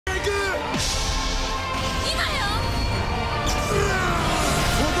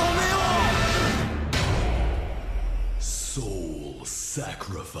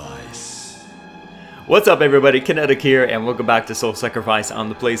Sacrifice. What's up everybody, Kinetic here, and welcome back to Soul Sacrifice on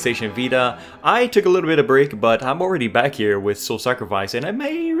the PlayStation Vita. I took a little bit of break, but I'm already back here with Soul Sacrifice, and I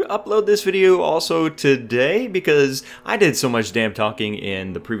may upload this video also today because I did so much damn talking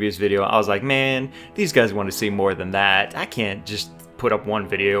in the previous video. I was like, man, these guys want to see more than that. I can't just put up one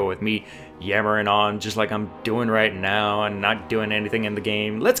video with me yammering on just like I'm doing right now and not doing anything in the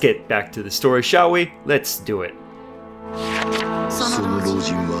game. Let's get back to the story, shall we? Let's do it. その老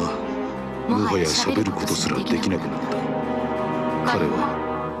人はもはや喋ることすらできなくなった。彼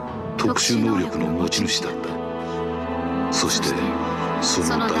は特殊能力の持ち主だった。そしてそ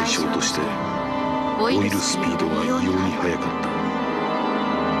の代償として老いるスピードが異様に速かっ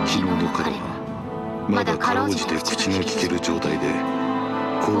た。昨日の彼はまだかろうじて口が聞ける状態で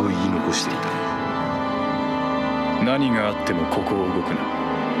こう言い残していた。何があってもここを動く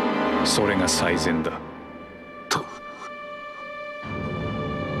な。それが最善だ。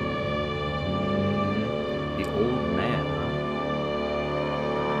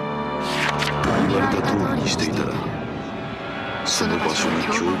 言われた通りにしていたらその場所に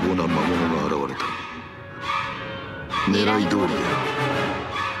凶暴な魔物が現れた。狙い通りで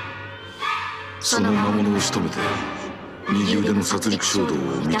その魔物を仕留めて右腕の殺戮衝動を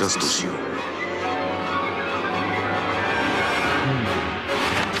満たすとしよう。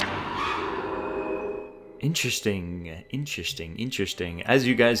 Interesting. As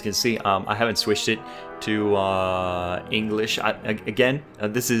you guys can see, I haven't switched it to English. Again,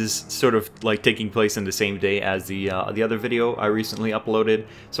 this is sort of like taking place in the same day as the other video I recently uploaded.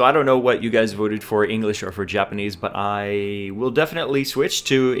 So I don't know what you guys voted for, English or for Japanese, but I will definitely switch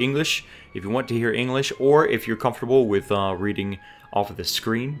to English if you want to hear English, or if you're comfortable with reading off of the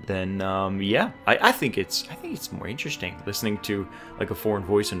screen. Then yeah, I think it's more interesting listening to like a foreign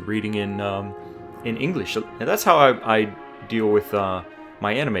voice and reading in English. And that's how I deal with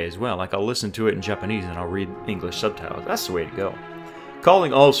my anime as well. Like, I'll listen to it in Japanese and I'll read English subtitles. That's the way to go.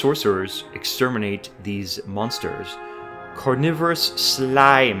 Calling all sorcerers, exterminate these monsters. Carnivorous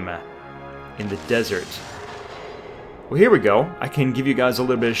slime in the desert. Well, here we go. I can give you guys a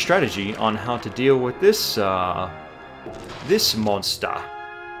little bit of strategy on how to deal with this this monster.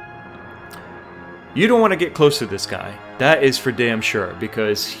 You don't want to get close to this guy. That is for damn sure,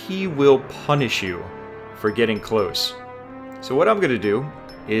 because he will punish you for getting close. So what I'm going to do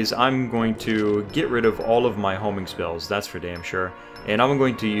is I'm going to get rid of all of my homing spells, that's for damn sure, and I'm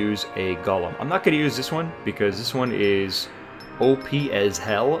going to use a golem. I'm not going to use this one because this one is OP as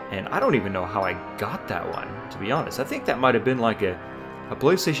hell, and I don't even know how I got that one, to be honest. I think that might have been like a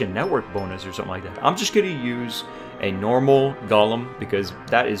PlayStation Network bonus or something like that. I'm just going to use a normal golem because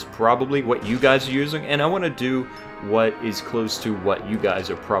that is probably what you guys are using, and I want to do what is close to what you guys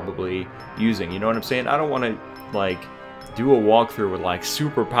are probably using. You know what I'm saying? I don't want to like do a walkthrough with like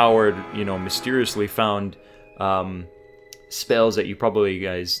super powered, you know, mysteriously found spells that you probably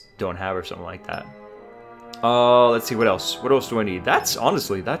guys don't have or something like that. Let's see, what else? What else do I need? That's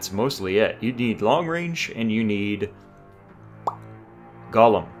honestly, that's mostly it. You need long range and you need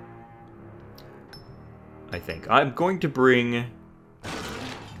golem. I think I'm going to bring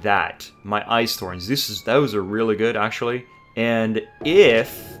that, my ice thorns. Those are really good actually. And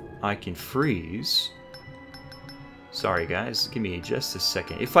if I can freeze, sorry guys, give me just a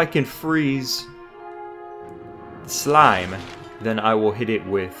second. If I can freeze slime, then I will hit it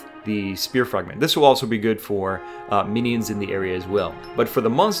with the spear fragment. This will also be good for minions in the area as well. But for the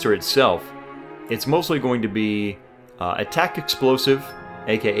monster itself, it's mostly going to be attack explosive,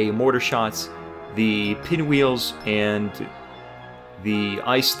 aka mortar shots, the pinwheels, and the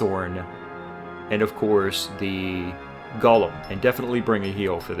ice thorn, and of course the golem. And definitely bring a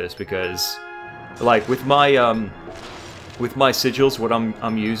heal for this because, like with my sigils, what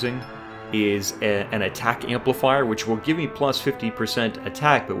I'm using is an attack amplifier, which will give me plus 50%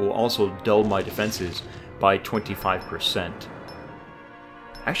 attack, but will also dull my defenses by 25%.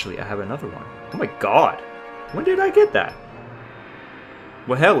 Actually, I have another one. Oh my god! When did I get that?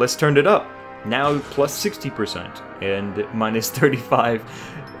 Well, hell, let's turn it up. Now plus 60% and minus 35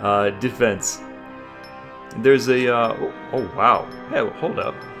 defense. There's a oh wow. Hey, hold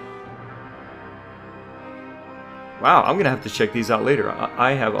up. Wow, I'm gonna have to check these out later.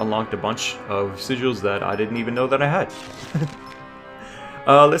 I have unlocked a bunch of sigils that I didn't even know that I had.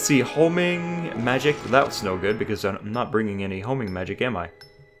 Let's see, homing magic. That's no good because I'm not bringing any homing magic, am I?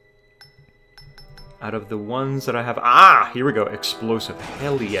 Out of the ones that I have... Ah! Here we go. Explosive.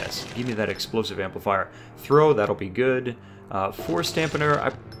 Hell yes. Give me that explosive amplifier. Throw, that'll be good. Force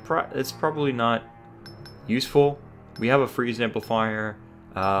dampener, it's probably not useful. We have a freeze amplifier.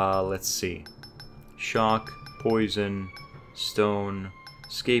 Let's see. Shock, poison, stone,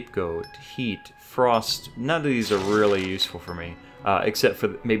 scapegoat, heat, frost. None of these are really useful for me, except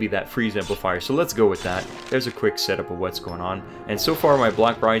for maybe that freeze amplifier. So let's go with that. There's a quick setup of what's going on. And so far my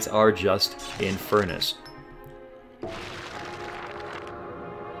black brides are just in furnace.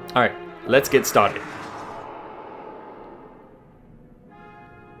 Alright, let's get started.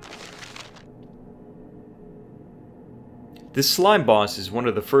 This slime boss is one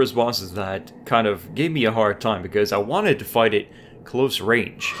of the first bosses that kind of gave me a hard time because I wanted to fight it close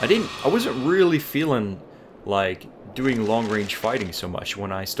range. I wasn't really feeling like doing long range fighting so much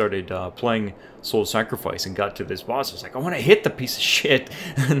when I started playing Soul Sacrifice and got to this boss. I was like, I want to hit the piece of shit,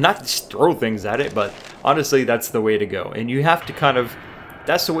 not just throw things at it, but honestly that's the way to go. And you have to kind of,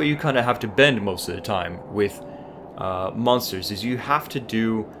 that's the way you kind of have to bend most of the time with monsters, is you have to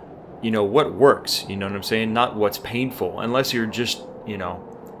do, you know, what works, you know what I'm saying? Not what's painful, unless you're just, you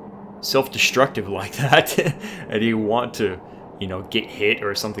know, self-destructive like that, and you want to, you know, get hit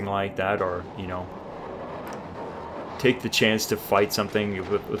or something like that, or, you know, take the chance to fight something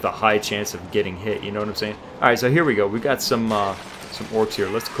with a high chance of getting hit, you know what I'm saying? Alright, so here we go. We got some orcs here.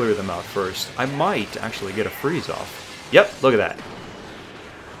 Let's clear them out first. I might actually get a freeze off. Yep, look at that.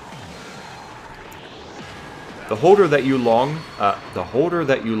 The holder that you long,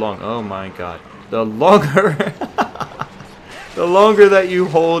 oh my god. The longer, the longer that you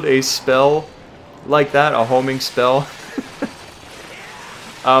hold a spell like that, a homing spell,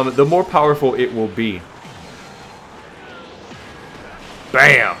 the more powerful it will be.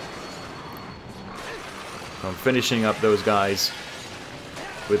 Bam! I'm finishing up those guys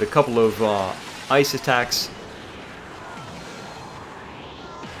with a couple of ice attacks.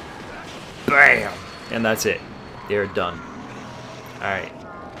 Bam! And that's it. They're done. Alright.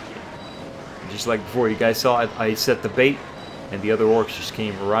 Just like before, you guys saw, I set the bait, and the other orcs just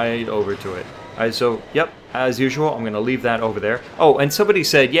came right over to it. Alright, so, yep, as usual, I'm going to leave that over there. Oh, and somebody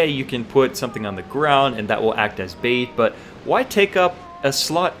said, yeah, you can put something on the ground, and that will act as bait, but why take up a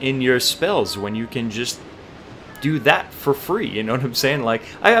slot in your spells when you can just do that for free? You know what I'm saying? Like,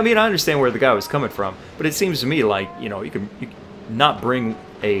 I mean, I understand where the guy was coming from, but it seems to me like, you know, you can not bring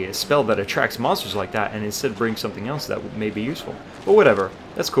a spell that attracts monsters like that, and instead bring something else that may be useful. But whatever,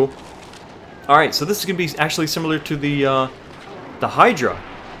 that's cool. Alright, so this is going to be actually similar to the Hydra,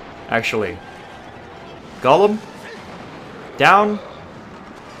 actually. Golem, down,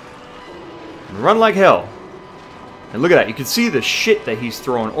 and run like hell. And look at that, you can see the shit that he's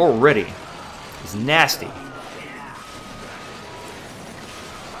throwing already. It's nasty.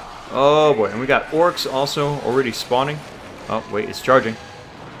 Oh boy, and we got orcs also already spawning. Oh, wait, it's charging.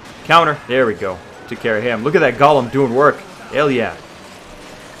 Counter. There we go. Took care of him. Look at that golem doing work. Hell yeah.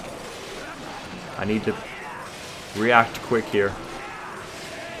 I need to react quick here.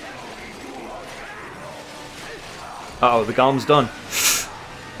 Uh-oh, the golem's done.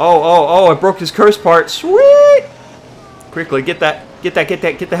 Oh, I broke his curse part. Sweet! Quickly, get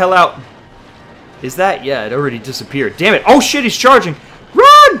the hell out. Is that? Yeah, it already disappeared. Damn it. Oh shit, he's charging.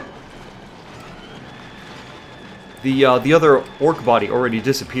 Run! The other orc body already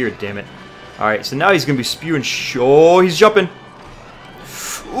disappeared, damn it. Alright, so now he's gonna be spewing oh, he's jumping.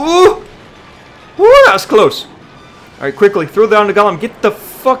 Ooh! Ooh, that was close. Alright, quickly, throw down the golem. Get the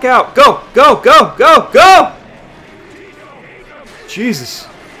fuck out. Go! Go! Go! Go! Go! Jesus.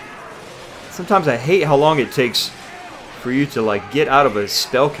 Sometimes I hate how long it takes for you to, like, get out of a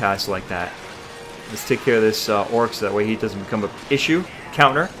spell cast like that. Let's take care of this orc so that way he doesn't become an issue.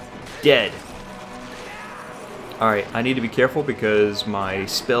 Counter. Dead. Alright, I need to be careful because my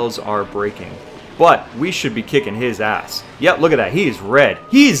spells are breaking. But we should be kicking his ass. Yep, look at that. He is red.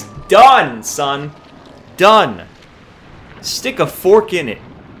 He's done, son. Done. Stick a fork in it.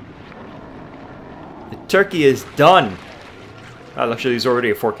 The turkey is done. Oh, actually, there's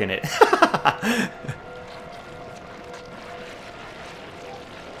already a fork in it.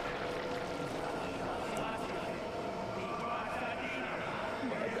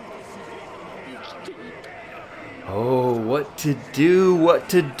 Oh, what to do, what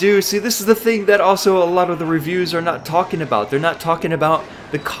to do. See, this is the thing that also a lot of the reviews are not talking about. They're not talking about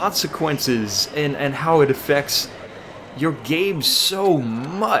the consequences and how it affects your game so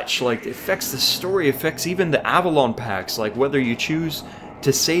much. Like, it affects the story, affects even the Avalon packs, like whether you choose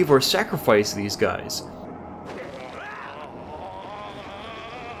to save or sacrifice these guys.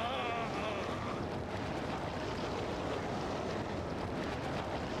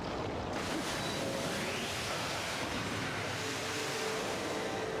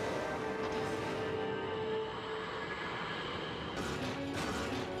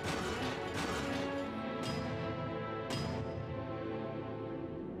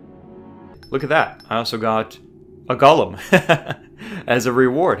 Look at that. I also got a golem as a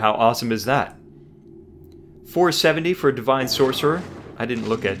reward. How awesome is that? 470 for a divine sorcerer. I didn't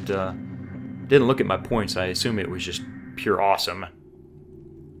look at my points. I assume it was just pure awesome.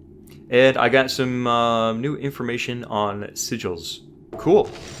 And I got some new information on sigils. Cool.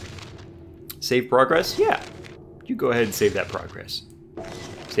 Save progress? Yeah. You go ahead and save that progress.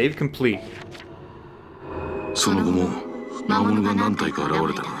 Save complete. その後も魔物が何体か現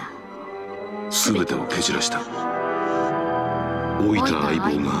れたが、全てを蹴散らした。老いた相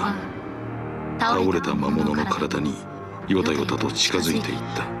棒が倒れた魔物の体によたよたと近づいていっ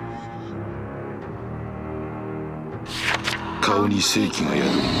た。顔に生気が宿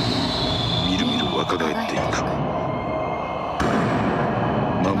り、みるみる若返っていく。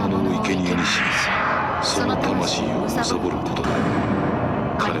魔物を生贄にし、その魂を貪ることで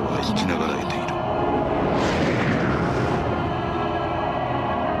彼は生きながらえている。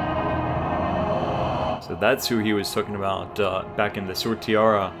So that's who he was talking about back in the Sword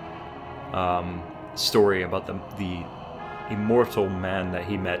Tiara story about the immortal man that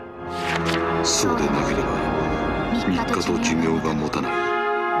he met. そうでなければ3日と寿命が持たない。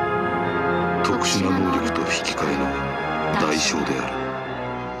特殊な能力と引き換えの代償である。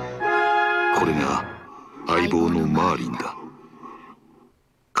これが相棒のマーリンだ。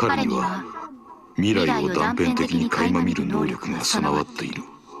彼には未来を断片的に垣間見る能力が備わっている。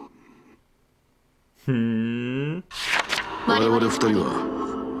我々二人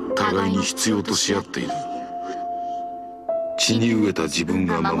は互いに必要とし合っている。血に飢えた自分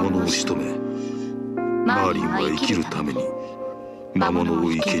が魔物を仕留め、マーリンは生きるために魔物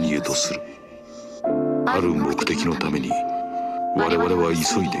を生贄とする。ある目的のために我々は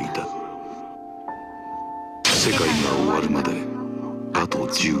急いでいた。世界が終わるまであと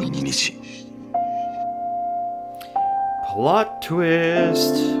12日。Plot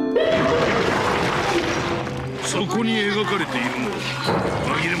twist. そこに描かれているのは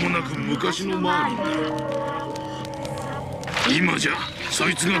紛れもなく昔のマーリンだ。今じゃそ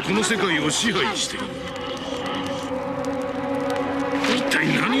いつがこの世界を支配している。一体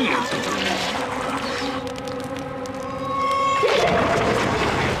何があったんだ。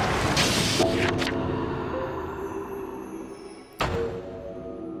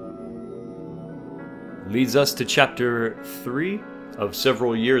Leads us to chapter 3 of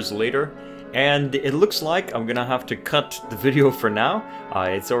several years later. And it looks like I'm gonna have to cut the video for now.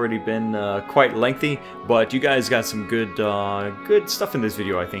 It's already been quite lengthy, but you guys got some good stuff in this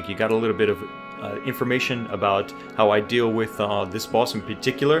video, I think. You got a little bit of information about how I deal with this boss in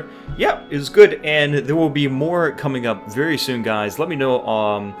particular. Yeah, it was good, and there will be more coming up very soon, guys. Let me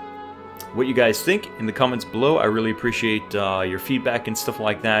know what you guys think in the comments below. I really appreciate your feedback and stuff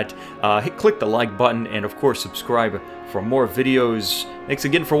like that. Click the like button, and of course subscribe for more videos. Thanks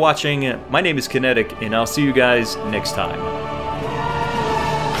again for watching. My name is Kinetic, and I'll see you guys next time.